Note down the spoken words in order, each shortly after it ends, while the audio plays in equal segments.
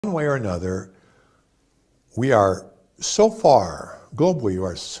One way or another, we are so far, globally, we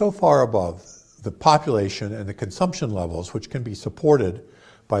are so far above the population and the consumption levels which can be supported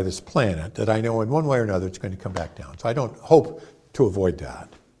by this planet that I know in one way or another it's going to come back down. So I don't hope to avoid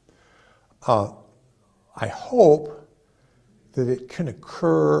that. I hope that it can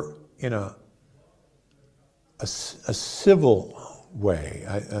occur in a civil way,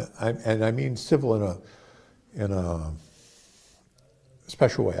 and I mean civil in a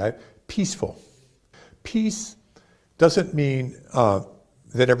special way, peaceful. Peace doesn't mean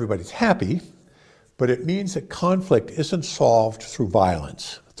that everybody's happy, but it means that conflict isn't solved through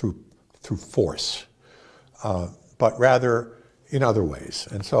violence, through force, but rather in other ways.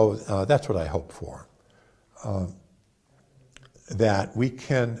 And so that's what I hope for. That we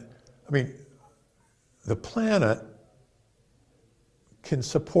can, I mean, the planet can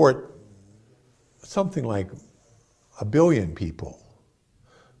support something like 1 billion people,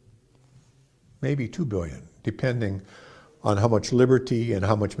 maybe 2 billion, depending on how much liberty and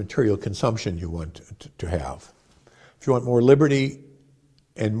how much material consumption you want to have. If you want more liberty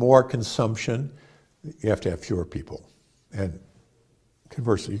and more consumption, you have to have fewer people. And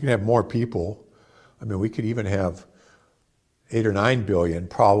conversely, you can have more people. I mean, we could even have 8 or 9 billion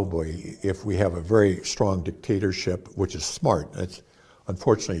probably if we have a very strong dictatorship, which is smart. That's,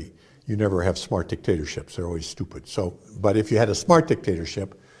 unfortunately, you never have smart dictatorships. They're always stupid. So, but if you had a smart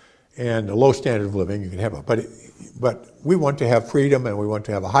dictatorship and a low standard of living, you can have it. But we want to have freedom and we want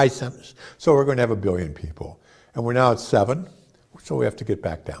to have a high sentence, so we're going to have 1 billion people. And we're now at 7, so we have to get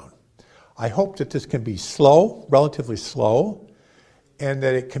back down. I hope that this can be slow, relatively slow, and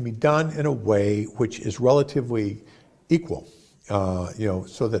that it can be done in a way which is relatively equal,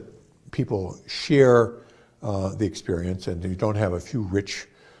 so that people share the experience and you don't have a few rich,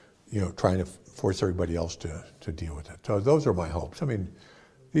 trying to force everybody else to deal with it. So those are my hopes. I mean,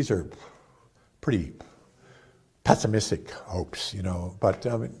 these are pretty pessimistic hopes, but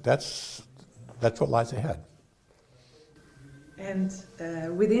I mean, that's what lies ahead. And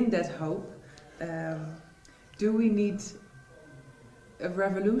within that hope, do we need a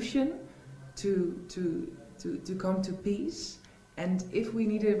revolution to come to peace? And if we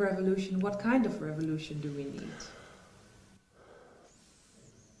need a revolution, what kind of revolution do we need?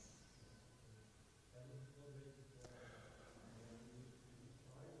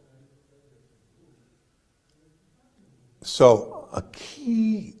 So a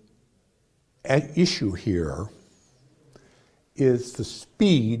key issue here is the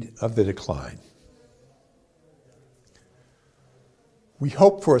speed of the decline. We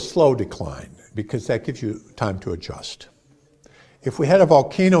hope for a slow decline because that gives you time to adjust. If we had a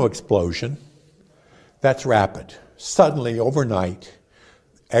volcano explosion, that's rapid. Suddenly, overnight,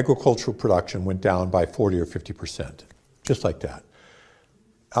 agricultural production went down by 40 or 50%, just like that.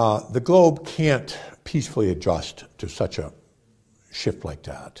 The globe can't peacefully adjust to such a shift like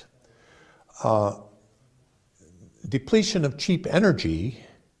that. Depletion of cheap energy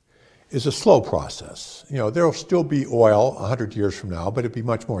is a slow process. There will still be oil 100 years from now, but it'll be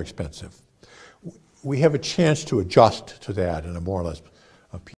much more expensive. We have a chance to adjust to that in a more or less